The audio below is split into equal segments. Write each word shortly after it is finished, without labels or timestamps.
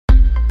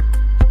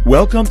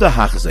Welcome to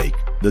Hachzik,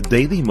 the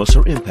Daily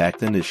Musar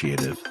Impact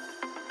Initiative.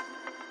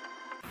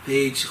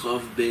 Page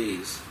Chav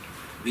Beis.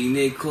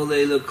 V'nei kol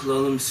eila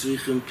klolim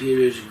tzrichim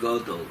pirish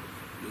gadol.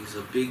 He's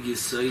a big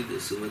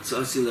yisaidus.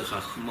 U'matzasi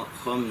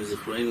lechachom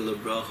zichreinu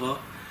lebracha.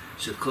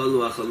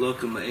 Shekolu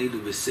achalokim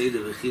ha'edu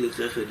b'seder v'chilek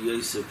echad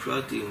yoyser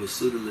prati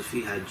u'mesuda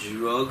lefi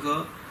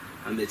hadroga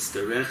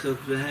hamitztarechav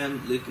b'hem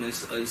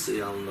liknes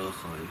oisei al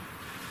nochaim.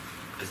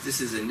 As this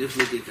is a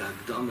nifladik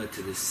Hakdama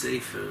to the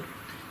Sefer,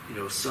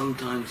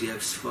 sometimes you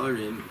have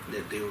Sfarim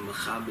that they were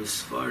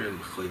Machabes Sfarim,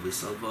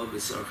 Choybes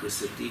Alvavos,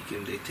 Archas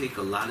Sadikim. They take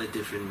a lot of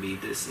different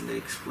midas and they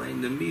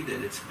explain the midah,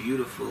 and it's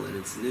beautiful and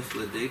it's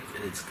nifladik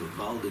and it's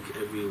gavaldik,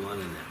 every one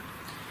of them.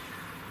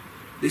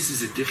 This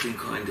is a different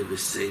kind of a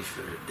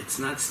Sefer. It's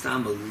not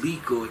stam a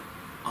likot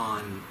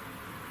on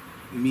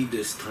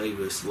midas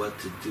taivas, what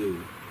to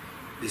do.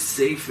 The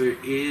Sefer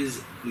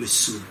is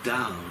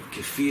Mesudar,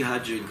 Kefi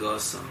Hadri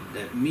Gosam.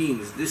 That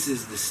means this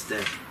is the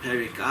step.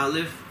 Perik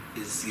Aleph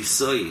is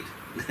Yisoid,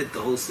 that the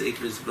whole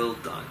Sefer is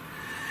built on.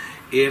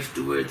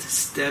 Afterwards,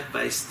 step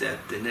by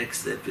step, the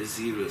next step is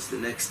Zirus, the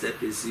next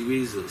step is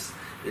Zirizus,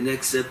 the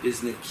next step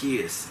is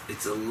Nekias.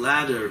 It's a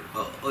ladder,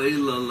 a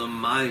Oila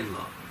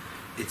Lamaila.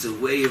 It's a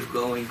way of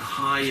going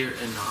higher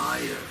and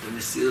higher. The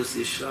Mesilas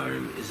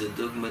Yesharim is a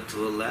dogma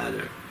to a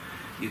ladder.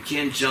 You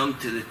can't jump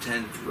to the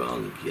 10th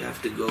rung. You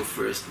have to go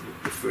first,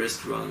 the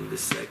first rung, the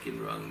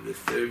second rung, the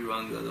third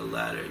rung on the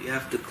ladder. You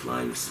have to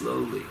climb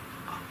slowly.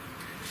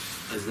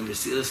 As the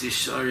Mesilas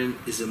Yesharim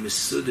is a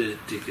Mesuda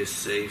Tika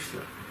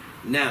Sefer.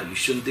 Now, you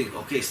shouldn't think,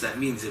 okay, so that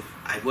means if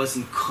I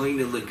wasn't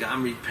Koine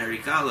Legamri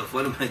Perik Aleph,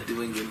 what am I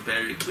doing in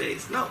Perik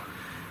Beis? No.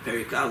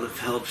 Perik Aleph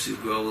helps you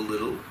grow a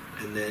little,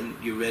 and then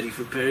you're ready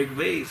for Perik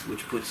Beis,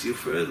 which puts you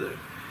further.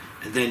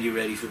 And then you're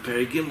ready for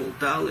Perik Gimel,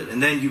 Dalit.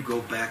 And then you go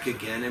back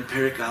again, and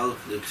Perik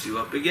Aleph lifts you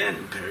up again,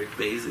 and Perik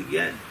Beis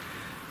again.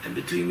 And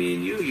between me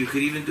and you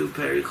could even do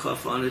Perik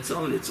Chaf on its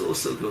own. It's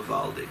also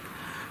Gavaldik.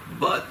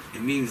 But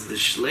it means the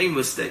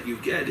shleimus that you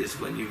get is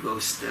when you go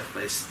step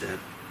by step.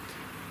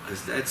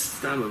 As that's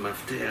Stam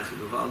Mafteach,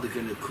 Gavaldik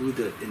and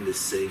Akuda in the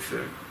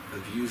Sefer,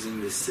 of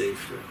using the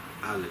Sefer.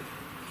 Aleph.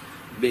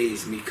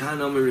 Beis,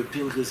 Mikan Omer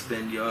Pinchas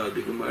ben Yad,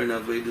 the Gemara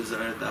Navodah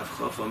Zara Daf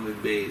Chaf Omer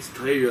Beis,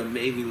 Torah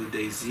maybe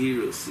l'day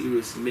Zirus,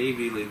 Zirus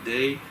maybe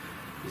l'day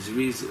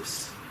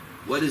Zrizus.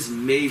 What is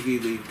maybe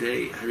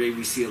l'day? Hare,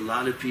 we see a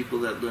lot of people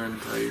that learn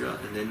Torah,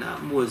 and they're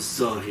not more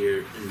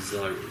Zahir and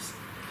Zaris.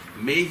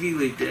 Maybe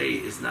l'day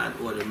is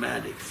not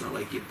automatic. It's not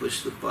like you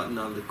push the button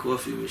on the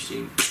coffee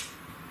machine,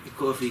 the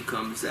coffee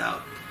comes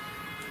out.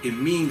 It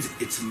means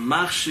it's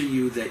machsher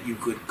you that you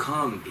could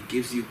come. It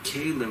gives you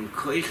kelim,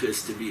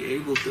 koiches, to be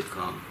able to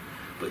come.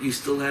 But you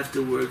still have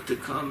to work to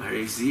come.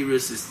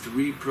 Harezirus is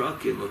 3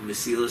 prakim of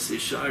Mesilas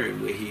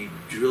Yesharim, where he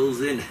drills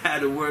in how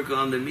to work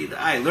on the midah.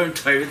 I learned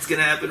Torah, it's going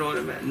to happen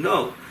automatically.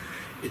 No.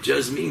 It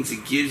just means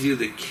it gives you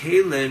the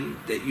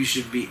kelim that you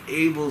should be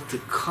able to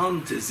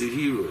come to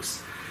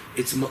Zahirus.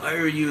 It's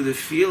ma'ar you the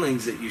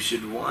feelings that you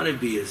should want to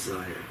be a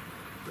Zahir.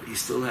 But you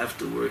still have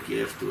to work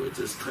afterwards.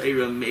 As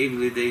Torah maybe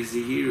l'day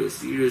Zahirus,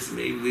 Zirus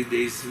maybe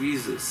l'day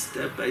Zrizus.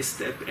 Step by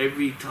step,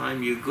 every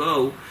time you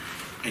go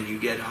and you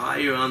get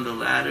higher on the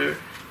ladder,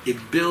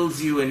 it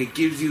builds you and it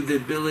gives you the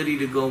ability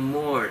to go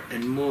more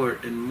and more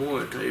and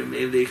more. Torah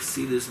maybe l'day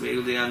Chsidus, maybe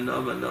l'day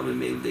Anava, Anava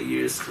maybe l'day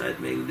Yiris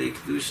maybe l'day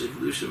Kedusha,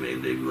 Kedusha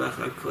maybe l'day Ruach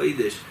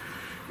HaKodesh,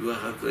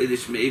 Ruach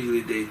HaKodesh maybe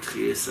l'day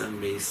Tchias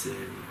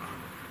HaMesim.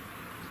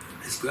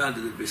 His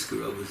grandfather, the Brisker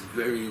was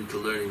very into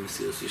learning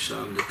Mesilas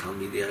Yesharim, the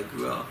Talmidei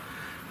Agra,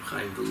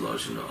 Chaim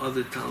Velozh, and the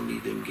other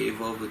Talmidim gave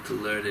over to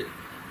learn it.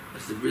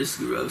 As the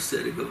Brisker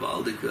said, a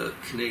Gavaldika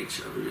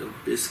Knech, a real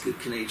Brisker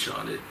Knech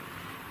on it.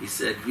 He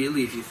said,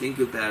 really, if you think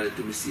about it,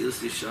 the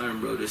Mesilas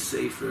Yesharim wrote a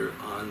Sefer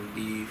on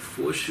the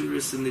 4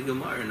 shuras in the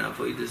Gemara, in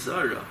Avodah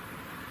Zarah.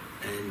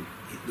 And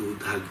the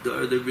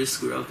Hagdar, the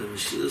Brisker of the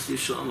Mesilas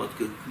Yesharim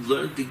could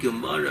learn the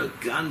Gemara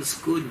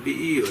ganz good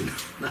be'iyun.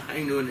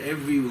 I know in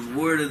every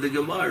word of the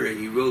Gemara.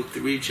 He wrote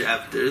 3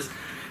 chapters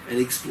and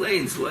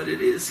explains what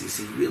it is. He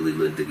said, he really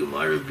learned the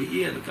Gemara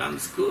be'iyun,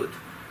 ganz good.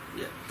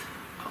 Yeah.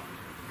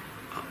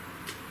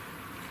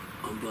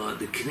 But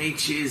the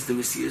Knech is, the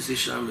Mesilas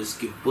Yesharim is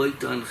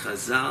geboit on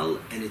Chazal,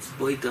 and it's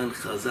boit on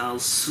Chazal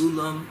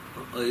Sulam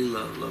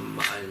Oila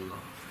Lamaila.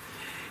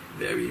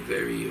 Very,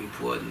 very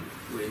important.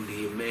 We're in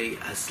the Yemei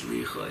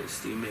Aslicha, it's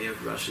the Yemei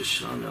of Rosh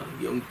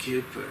Hashanah, Yom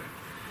Kippur.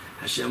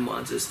 Hashem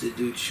wants us to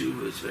do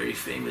tshuva. It's very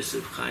famous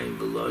of Chaim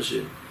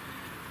Velozh.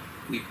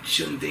 We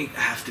shouldn't think,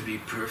 I have to be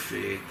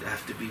perfect, I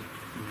have to be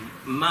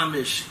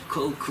mamish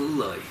kol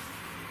kulai.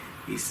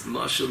 His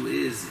mashal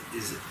is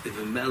if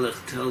a melech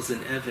tells an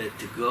evet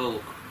to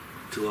go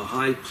to a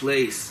high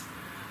place,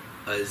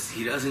 as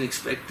he doesn't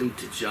expect him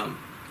to jump,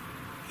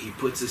 he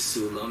puts a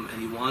sulam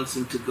and he wants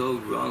him to go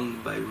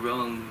rung by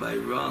rung by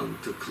rung,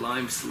 to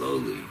climb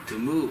slowly, to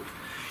move.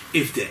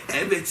 If the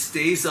evet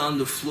stays on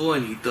the floor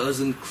and he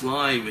doesn't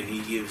climb and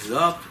he gives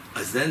up,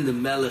 as then the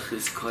melech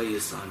is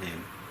koyes on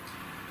him.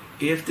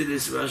 After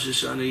this Rosh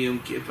Hashanah Yom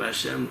Kippur,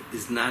 Hashem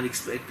is not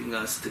expecting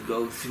us to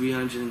go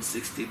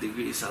 360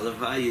 degrees.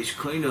 Halavai yesh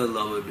koino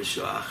lama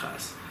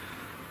b'sho'achas.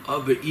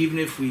 Oh, but even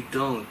if we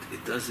don't,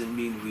 it doesn't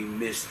mean we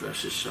missed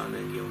Rosh Hashanah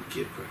and Yom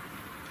Kippur.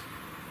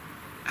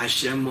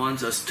 Hashem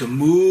wants us to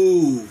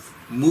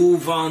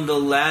move on the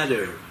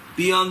ladder,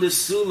 be on the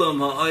sulam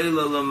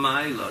ha'oila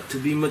l'mayla, to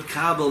be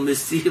makabel,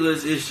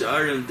 Mesilas,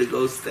 Yesharim, to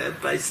go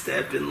step by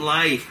step in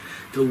life,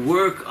 to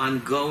work on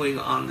going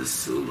on the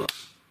sulam.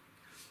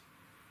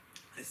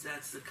 As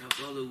that's the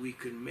Kabbalah we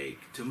can make,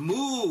 to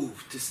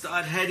move, to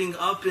start heading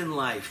up in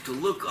life, to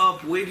look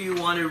up, where do you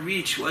want to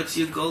reach, what's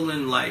your goal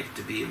in life,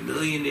 to be a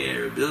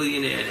millionaire, a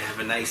billionaire, to have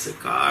a nicer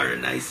car, a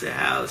nicer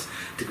house,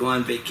 to go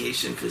on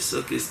vacation for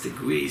Sukkot to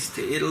Greece,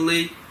 to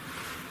Italy.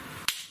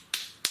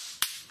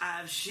 I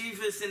have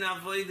Shivas in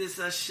Avodas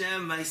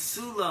Hashem. My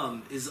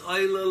Sulam is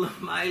Oila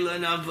L'Mayla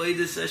in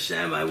Avodas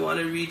Hashem. I want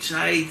to reach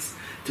heights,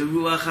 to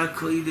Ruach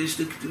HaKodesh,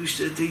 to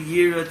Kedusha, to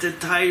Yira, to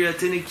Taira,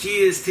 to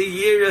Nikiyas, to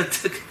Yira,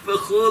 to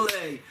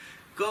V'chule.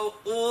 Go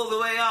all the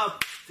way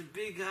up to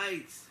big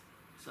heights.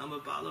 Some are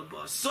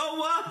Balabas. So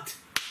what?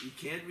 You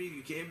can't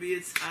be a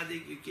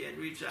tzaddik, you can't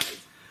reach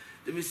heights.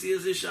 The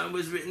Mesilas Yesharim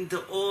was written to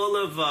all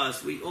of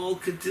us. We all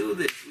can do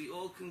this. We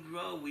all can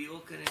grow. We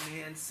all can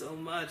enhance so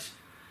much.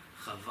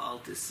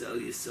 Chaval to sell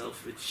yourself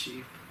for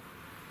cheap.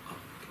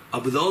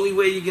 But the only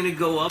way you're going to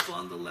go up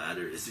on the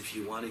ladder is if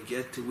you want to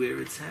get to where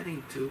it's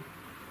heading to.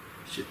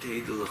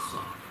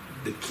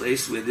 The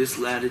place where this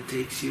ladder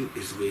takes you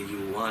is where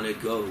you want to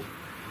go.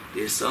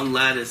 There's some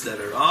ladders that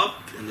are up,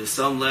 and there's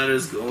some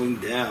ladders going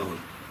down.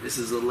 This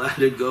is a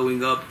ladder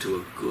going up to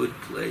a good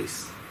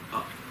place.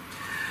 Up.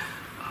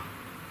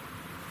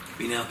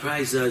 Now,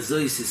 prize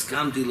azois is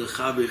kamti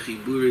lechaber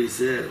chibure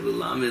zeh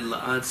lelamed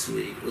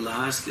laatzmi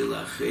ulahaskil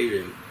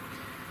laacherim.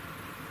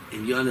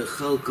 In Yana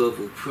Chalkov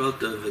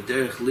uprota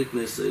v'derech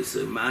liknes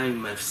oisay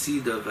mayim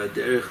mafsida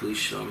v'derech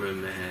lishomer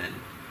mehen.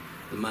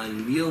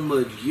 Man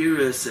yilmod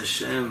yiras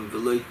Hashem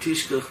v'loy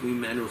tishkach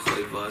mimenu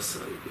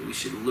chayvasay. We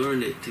should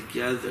learn it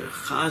together,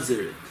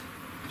 chazer it.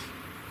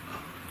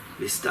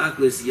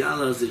 V'stakles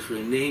yala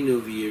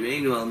zichronenu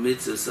v'yireinu al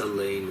mitzvahs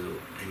aleinu.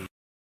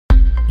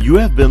 You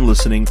have been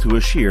listening to a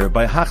shiur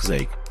by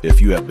Hachzeik. If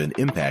you have been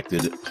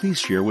impacted, please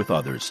share with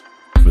others.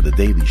 For the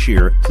daily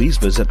shiur, please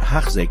visit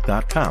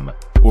Hachzeik.com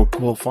or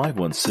call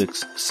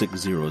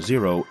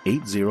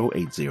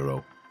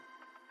 516-600-8080.